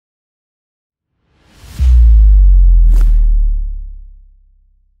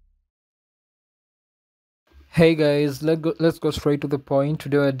Hey guys, let's go straight to the point.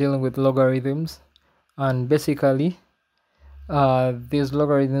 Today we're dealing with logarithms, and basically, these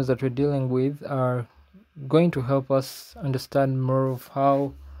logarithms that we're dealing with are going to help us understand more of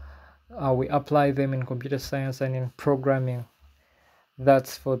how we apply them in computer science and in programming.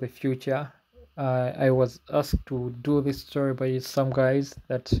 That's for the future. I was asked to do this story by some guys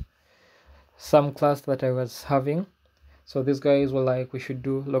that some class that I was having. So these guys were like, we should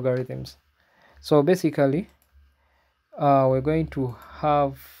do logarithms. So basically, we're going to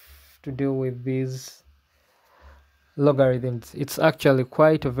have to deal with these logarithms. It's actually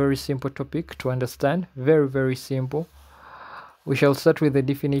quite a very simple topic to understand, very simple. We shall start with the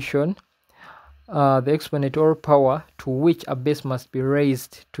definition. The exponent or power to which a base must be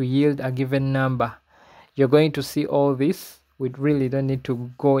raised to yield a given number. You're going to see all this. We really don't need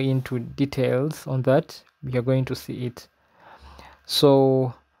to go into details on that. You're going to see it.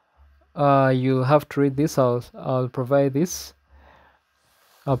 So you'll have to read this. I'll provide this.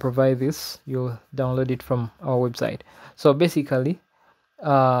 You'll download it from our website. So basically,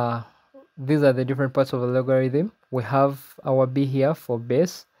 these are the different parts of a logarithm. We have our b here for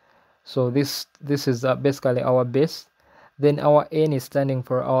base, so this is basically our base. Then our n is standing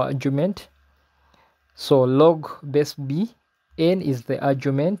for our argument, so log base b, n is the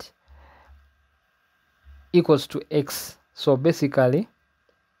argument, equals to x. So basically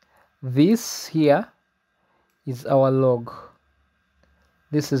this here is our log.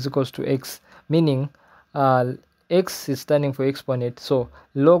 This is equals to x, meaning x is standing for exponent, so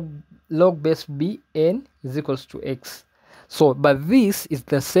log base b n is equals to x. So but this is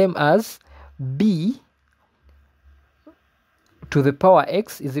the same as b to the power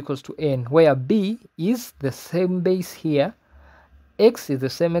x is equals to n, where b is the same base here, x is the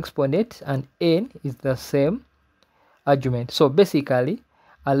same exponent, and n is the same argument. So basically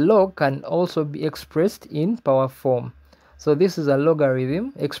a log can also be expressed in power form. So this is a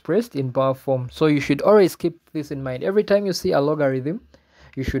logarithm expressed in power form. So you should always keep this in mind. Every time you see a logarithm,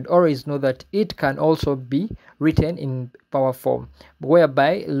 you should always know that it can also be written in power form,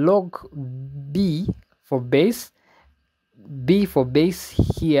 whereby log b for base,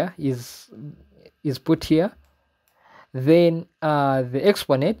 here is put here. Then the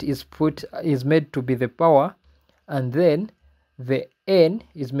exponent is made to be the power, and then the n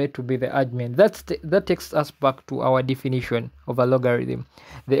is made to be the argument. That takes us back to our definition of a logarithm.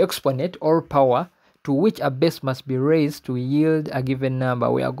 The exponent or power to which a base must be raised to yield a given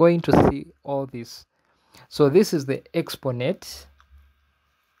number. We are going to see all this. So this is the exponent.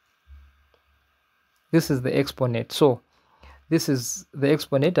 This is the exponent. So this is the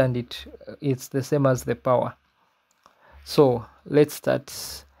exponent, and it's the same as the power. So let's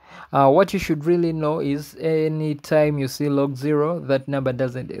start. What you should really know is anytime you see log 0, that number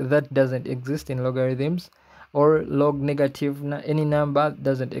doesn't exist in logarithms, or log negative, any number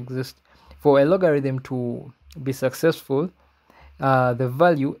doesn't exist. For a logarithm to be successful, the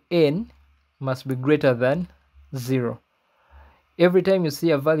value n must be greater than 0. Every time you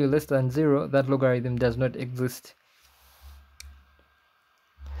see a value less than 0, that logarithm does not exist.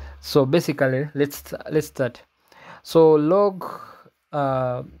 So basically, let's start. So log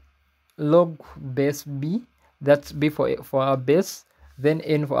base b, that's b for our base, then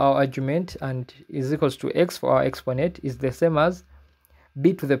n for our argument, and is equals to x for our exponent, is the same as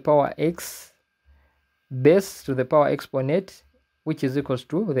b to the power x base to the power exponent, which is equals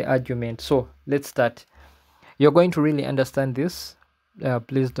to the argument. So let's start. You're going to really understand this.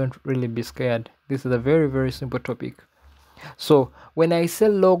 Please don't really be scared. This is a very simple topic. So when I say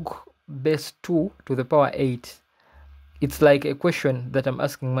log base 2 to the power 8, it's like a question that I'm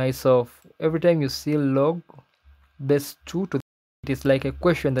asking myself. Every time you see log base 2 to, it is like a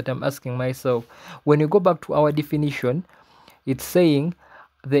question that I'm asking myself. When you go back to our definition, it's saying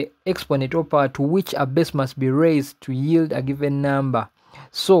the exponent or power to which a base must be raised to yield a given number.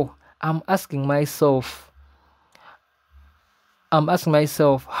 So I'm asking myself,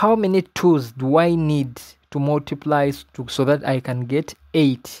 how many 2's do I need to multiply so that I can get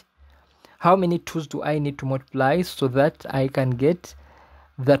 8? How many 2's do I need to multiply so that I can get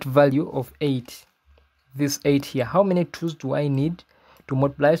that value of 8? This 8 here. How many 2's do I need to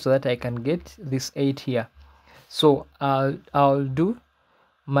multiply so that I can get this 8 here? So I'll do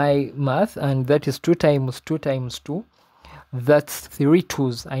my math, and that is 2 times 2 times 2. That's 3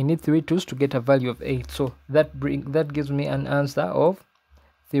 2's. I need 3 2's to get a value of 8. So that gives me an answer of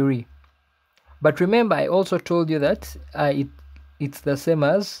 3. But remember, I also told you that it's the same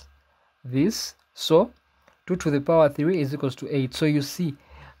as this. So 2 to the power 3 is equals to 8. So you see,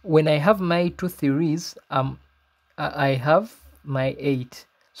 when I have my 2 3's, I have my 8.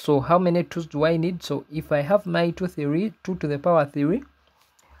 So how many 2's do I need? So if I have my 2 to the power 3,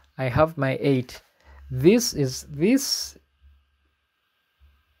 I have my 8. This is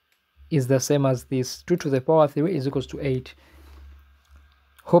the same as this. 2 to the power 3 is equals to 8.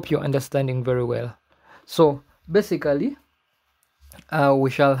 Hope you're understanding very well. So basically, we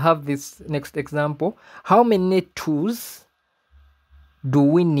shall have this next example. How many 2's do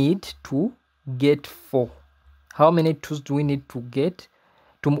we need to get 4? How many 2's do we need to get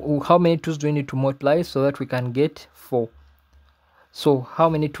how many 2's do we need to multiply so that we can get 4? So how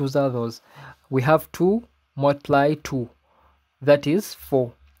many 2's are those? We have 2 multiply 2, that is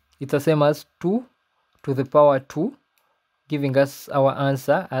 4. It's the same as 2 to the power 2, giving us our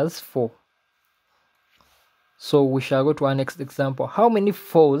answer as 4. So we shall go to our next example. How many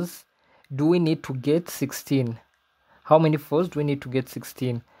 4's do we need to get 16? How many 4's do we need to get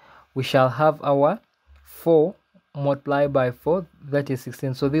 16? We shall have our 4 multiplied by 4, that is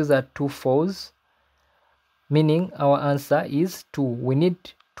 16. So these are 2 4's, meaning our answer is 2. We need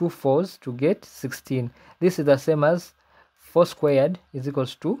 2 4's to get 16. This is the same as 4 squared is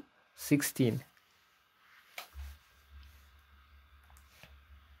equals to 16.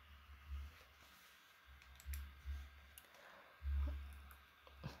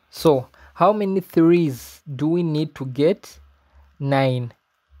 So how many 3's do we need to get 9?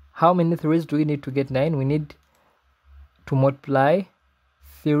 How many 3's do we need to get 9? We need to multiply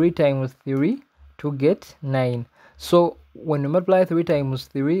 3 times 3 to get 9. So when we multiply 3 times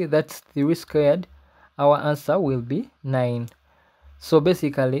 3, that's 3 squared. Our answer will be 9. So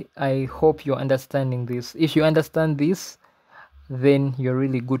basically, I hope you're understanding this. If you understand this, then you're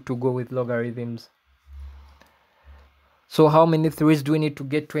really good to go with logarithms. So how many 3's do we need to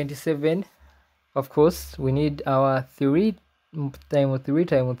get 27? Of course, we need our 3 times 3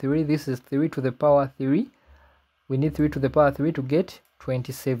 times 3. This is 3 to the power 3. We need 3 to the power 3 to get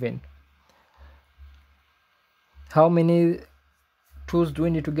 27. How many 2's do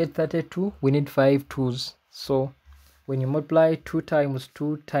we need to get 32? We need 5 2's. So when you multiply 2 times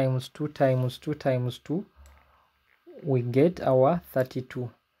 2 times 2 times 2 times 2, we get our 32.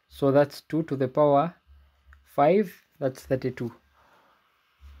 So that's 2 to the power 5, that's 32.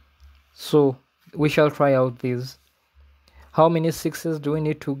 So we shall try out these. How many 6's do we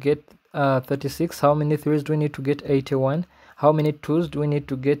need to get 36? How many 3's do we need to get 81? How many 2's do we need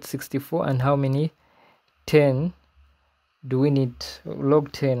to get 64? And how many 10 do we need?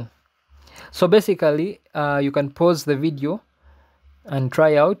 Log 10. So basically, you can pause the video and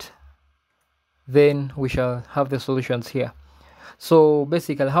try out, then we shall have the solutions here. So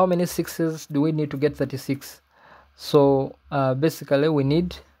basically, how many 6's do we need to get 36? So basically, we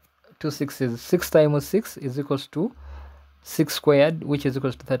need 2 6's. 6 times 6 is equals to 6 squared, which is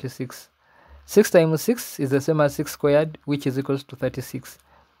equals to 36. 6 times 6 is the same as 6 squared, which is equals to 36.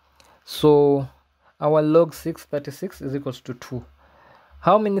 So our log 6 36 is equals to 2.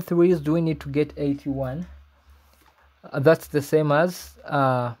 How many 3's do we need to get 81? That's the same as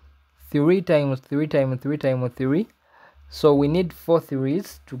 3 times 3 times 3 times 3. So we need 4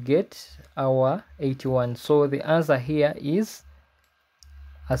 3's to get our 81. So the answer here is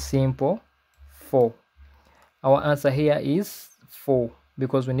a simple 4. Our answer here is 4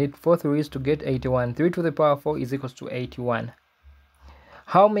 because we need 4 3's to get 81. 3 to the power 4 is equals to 81.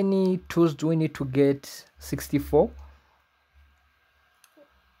 How many 2's do we need to get 64?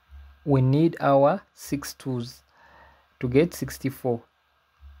 We need our 6 2's to get 64.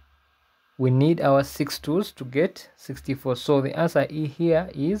 We need our 6 2's to get 64. So the answer here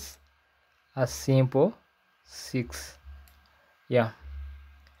is a simple 6. Yeah.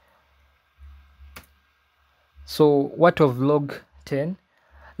 So what of log 10?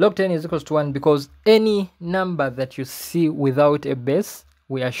 Log 10 is equals to 1 because any number that you see without a base,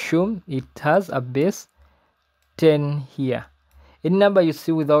 we assume it has a base 10 here. Any number you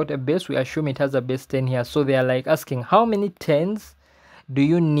see without a base, we assume it has a base 10 here. So they are like asking, how many 10's do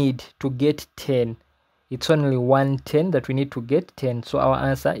you need to get 10? It's only 1 10 that we need to get 10. So our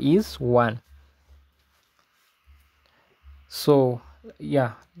answer is 1. So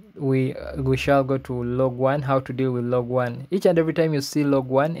yeah, we shall go to log 1, how to deal with log 1. Each and every time you see log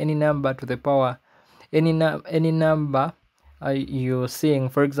 1, any number to the power, any number you're seeing,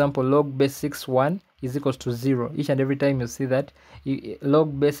 for example, log base 6 1 is equals to 0. Each and every time you see that,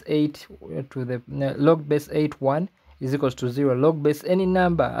 log base 8 to the log base 8 1 is equals to 0. Log base any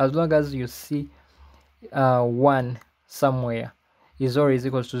number, as long as you see 1 somewhere, is always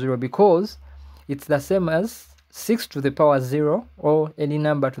equals to 0 because it's the same as 6 to the power 0 or any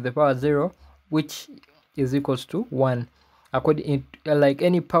number to the power 0, which is equals to 1. According like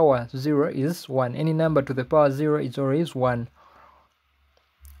any power 0 is 1. Any number to the power 0 is always 1.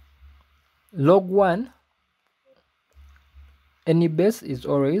 log 1, any base is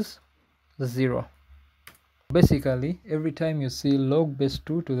always 0. Basically, every time you see log base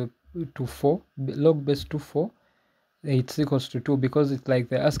 2 to 4, log base 2 4, it's equals to 2, because it's like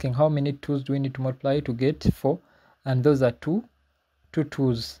they're asking how many 2's do we need to multiply to get 4, and those are two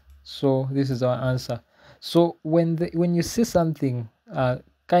 2's. So this is our answer. So when you see something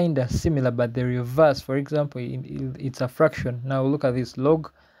kind of similar but the reverse, for example, it's a fraction. Now look at this,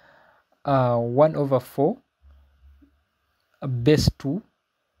 log 1 over 4 base 2,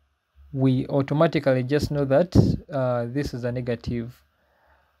 we automatically just know that this is a negative.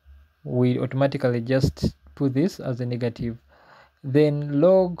 We automatically just put this as a negative. Then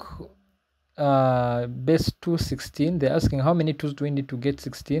log base 2 16, they're asking how many 2's do we need to get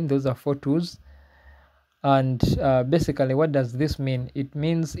 16. Those are 4 2's. And basically, what does this mean? It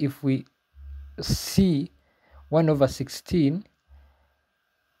means if we see 1 over 16,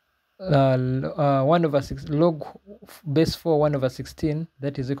 1 over 6 log base 4 1 over 16,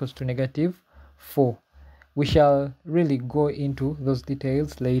 that is equals to negative 4. We shall really go into those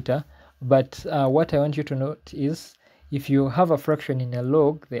details later, but what I want you to note is, if you have a fraction in a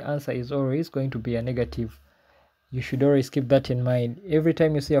log, the answer is always going to be a negative. You should always keep that in mind. Every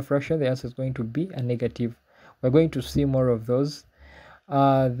time you see a fraction, the answer is going to be a negative. We're going to see more of those.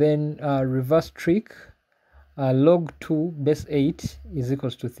 Then reverse trick, log 2 base 8 is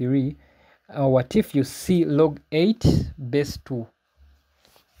equals to 3. What if you see log 8 base 2?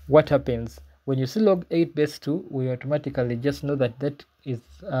 What happens? When you see log 8 base 2, we automatically just know that that is,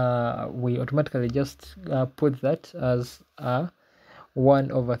 we automatically just put that as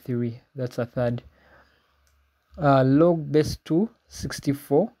 1 over 3. That's a third. Log base 2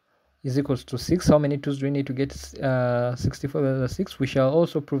 64 is equals to 6. How many 2's do we need to get 64? That's 6. We shall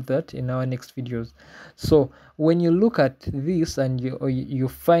also prove that in our next videos. So when you look at this and you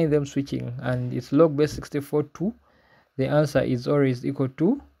find them switching and it's log base 64 2, the answer is always equal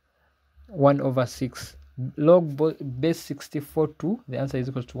to 1 over 6. Log base 64 2, the answer is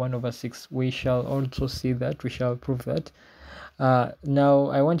equal to 1 over 6. We shall also see that. We shall prove that. Now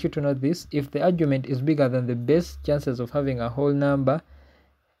I want you to know this: if the argument is bigger than the base, chances of having a whole number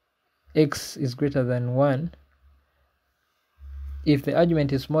x is greater than 1. If the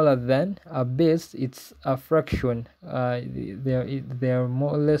argument is smaller than a base, it's a fraction. There are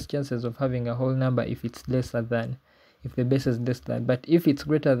more or less chances of having a whole number if it's lesser than, if the base is less than. But if it's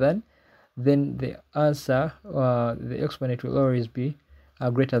greater than, then the answer, the exponent will always be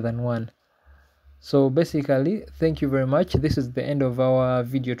greater than 1. So basically, thank you very much. This is the end of our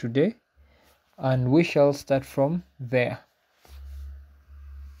video today, and we shall start from there.